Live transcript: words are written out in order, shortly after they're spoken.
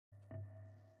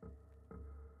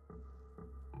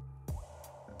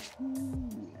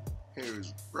Ooh, hair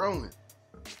is growing.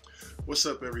 What's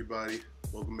up, everybody?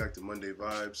 Welcome back to Monday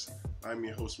Vibes. I'm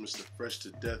your host, Mr. Fresh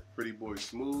to Death, Pretty Boy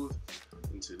Smooth,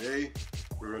 and today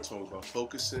we're going to talk about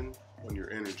focusing on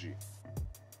your energy.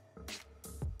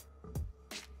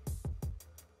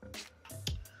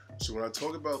 So when I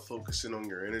talk about focusing on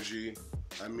your energy,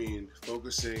 I mean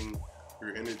focusing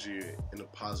your energy in a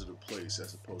positive place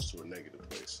as opposed to a negative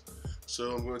place.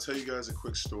 So I'm going to tell you guys a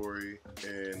quick story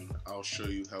and I'll show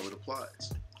you how it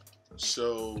applies.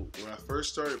 So when I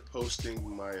first started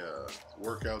posting my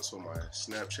workouts on my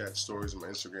Snapchat stories and my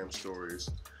Instagram stories,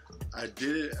 I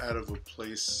did it out of a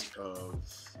place of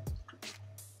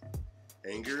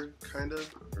anger, kind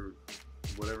of, or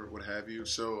whatever, what have you.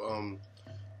 So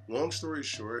long story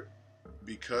short,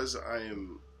 because I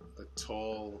am a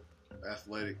tall,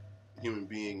 athletic human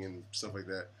being and stuff like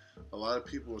that, a lot of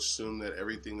people assume that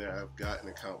everything that I've gotten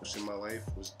accomplished in my life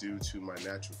was due to my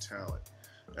natural talent,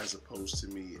 as opposed to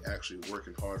me actually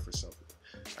working hard for something.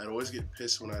 I'd always get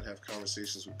pissed when I'd have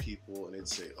conversations with people and they'd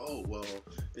say, oh, well,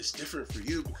 it's different for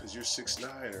you because you're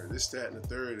 6'9", or this, that, and the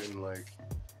third, and like,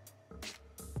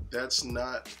 that's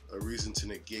not a reason to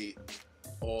negate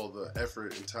all the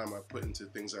effort and time I put into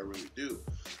things I really do.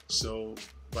 So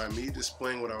by me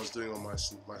displaying what I was doing on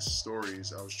my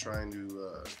stories, I was trying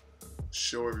to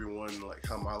show everyone like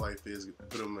how my life is,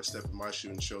 put them a step in my shoe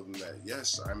and show them that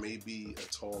yes, I may be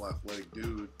a tall, athletic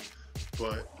dude,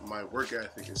 but my work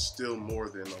ethic is still more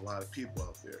than a lot of people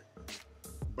out there.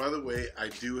 By the way, I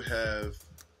do have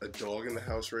a dog in the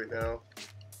house right now.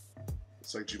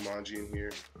 It's like Jumanji in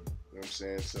here. You know what I'm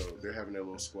saying? So they're having their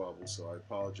little squabble, so I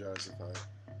apologize if I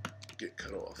get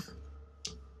cut off.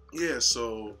 Yeah,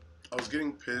 so I was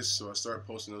getting pissed, so I started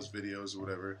posting those videos or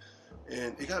whatever,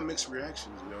 and it got mixed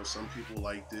reactions. You know, some people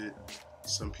liked it,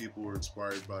 some people were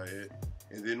inspired by it,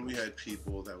 and then we had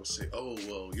people that would say, oh,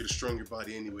 well, you're destroying your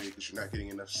body anyway because you're not getting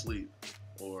enough sleep.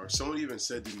 Or someone even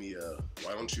said to me,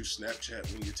 why don't you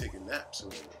Snapchat when you're taking naps or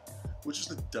whatever? Which is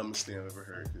the dumbest thing I've ever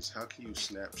heard, because how can you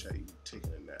Snapchat you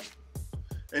taking a nap?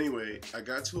 Anyway, I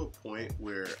got to a point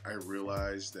where I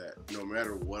realized that no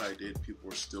matter what I did, people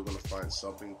were still going to find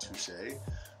something to say.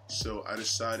 So I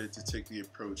decided to take the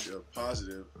approach of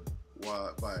positive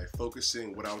by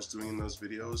focusing what I was doing in those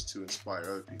videos to inspire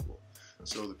other people.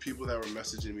 So the people that were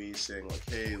messaging me saying like,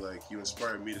 hey, like you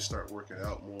inspired me to start working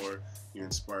out more, you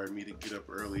inspired me to get up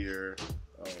earlier,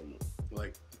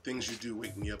 like the things you do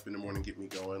wake me up in the morning, get me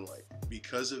going. Like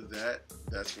because of that,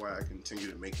 that's why I continue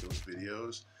to make those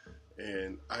videos.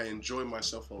 And I enjoy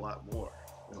myself a lot more,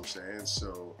 you know what I'm saying?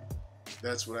 So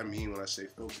that's what I mean when I say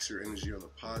focus your energy on the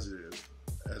positive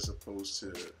as opposed to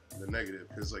the negative,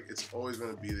 because like it's always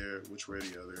going to be there which way or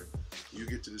the other. You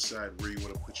get to decide where you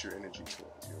want to put your energy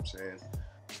towards, you know what I'm saying?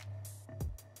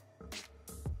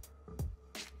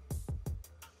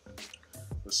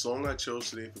 The song I chose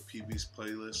today for PB's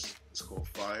playlist is called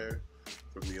Fire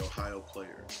from the Ohio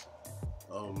Players.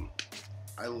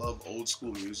 I love old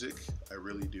school music, I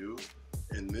really do,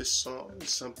 and this song is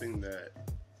something that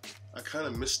I kind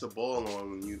of missed the ball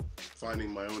on when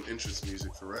finding my own interest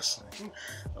music for wrestling.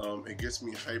 It gets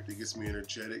me hyped, it gets me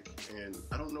energetic, and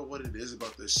I don't know what it is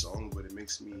about this song, but it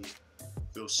makes me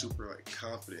feel super like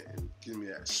confident and give me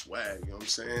that swag, you know what I'm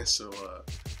saying? So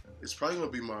it's probably going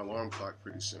to be my alarm clock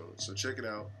pretty soon, so check it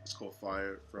out. It's called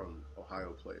Fire from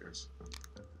Ohio Players.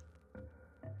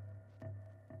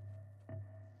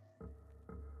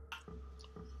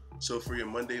 So for your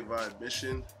Monday Vibe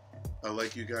mission, I'd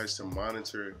like you guys to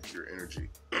monitor your energy.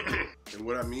 And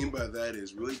what I mean by that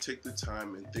is really take the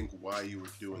time and think why you were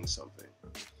doing something.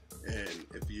 And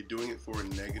if you're doing it for a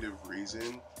negative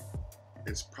reason,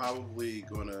 it's probably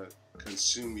going to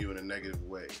consume you in a negative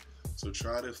way. So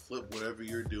try to flip whatever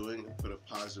you're doing and put a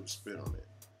positive spin on it.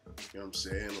 You know what I'm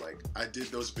saying? Like, I did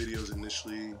those videos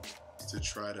initially to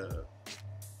try to,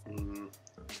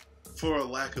 for a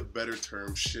lack of better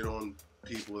term, shit on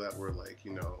people that were like,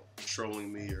 you know,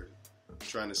 trolling me or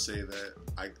trying to say that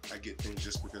I get things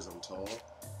just because I'm tall.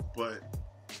 But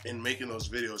in making those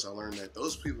videos, I learned that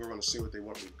those people are going to say what they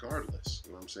want regardless.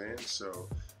 You know what I'm saying? So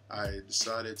I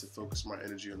decided to focus my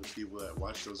energy on the people that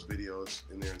watch those videos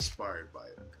and they're inspired by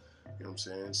it. You know what I'm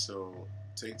saying? So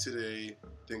take today,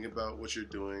 think about what you're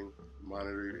doing,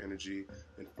 monitor your energy,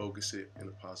 and focus it in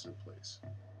a positive place.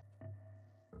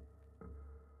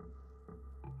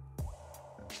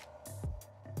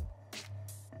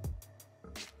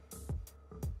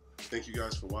 Thank you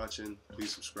guys for watching.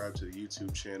 Please subscribe to the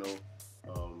YouTube channel.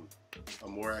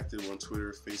 I'm more active on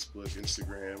Twitter, Facebook,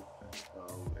 Instagram,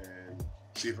 and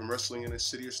see if I'm wrestling in a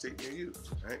city or state near you.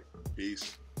 All right,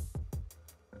 peace.